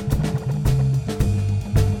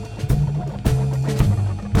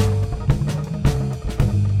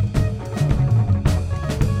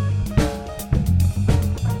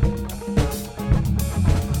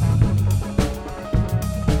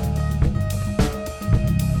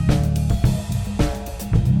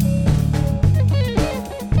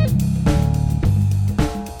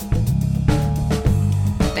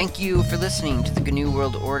 Thank you for listening to the GNU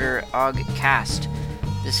World Order Augcast.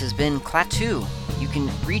 This has been Klaatu. You can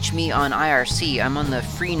reach me on IRC. I'm on the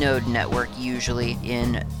Freenode network usually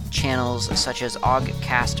in channels such as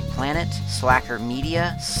Augcast Planet, Slacker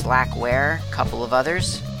Media, Slackware, a couple of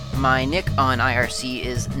others. My nick on IRC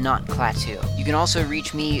is not Klaatu. You can also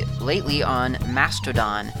reach me lately on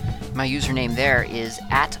Mastodon. My username there is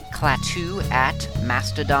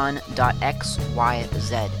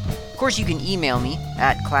 @klaatu@mastodon.xyz. Of course, you can email me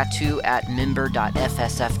at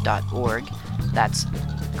klaatu@member.fsf.org. That's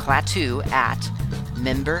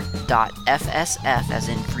klaatu@member.fsf, as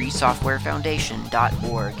in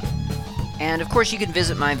freesoftwarefoundation.org. And of course, you can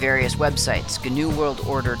visit my various websites,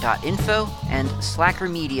 gnuworldorder.info and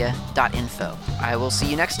slackermedia.info. I will see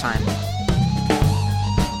you next time.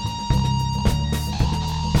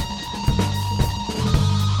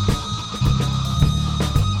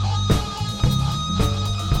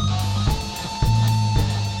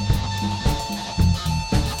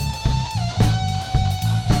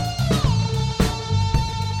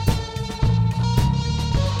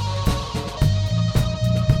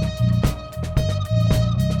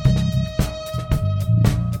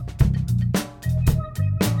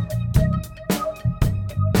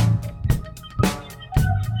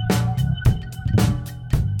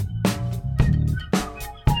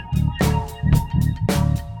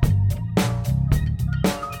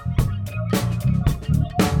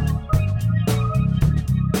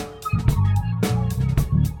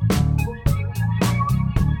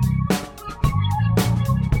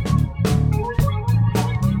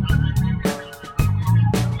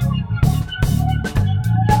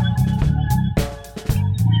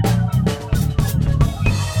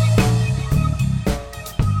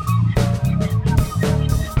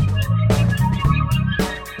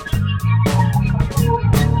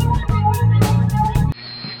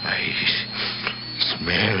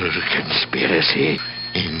 Conspiracy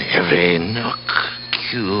in every nook,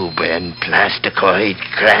 cube, and plasticoid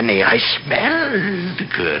cranny. I smell the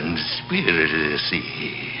conspiracy.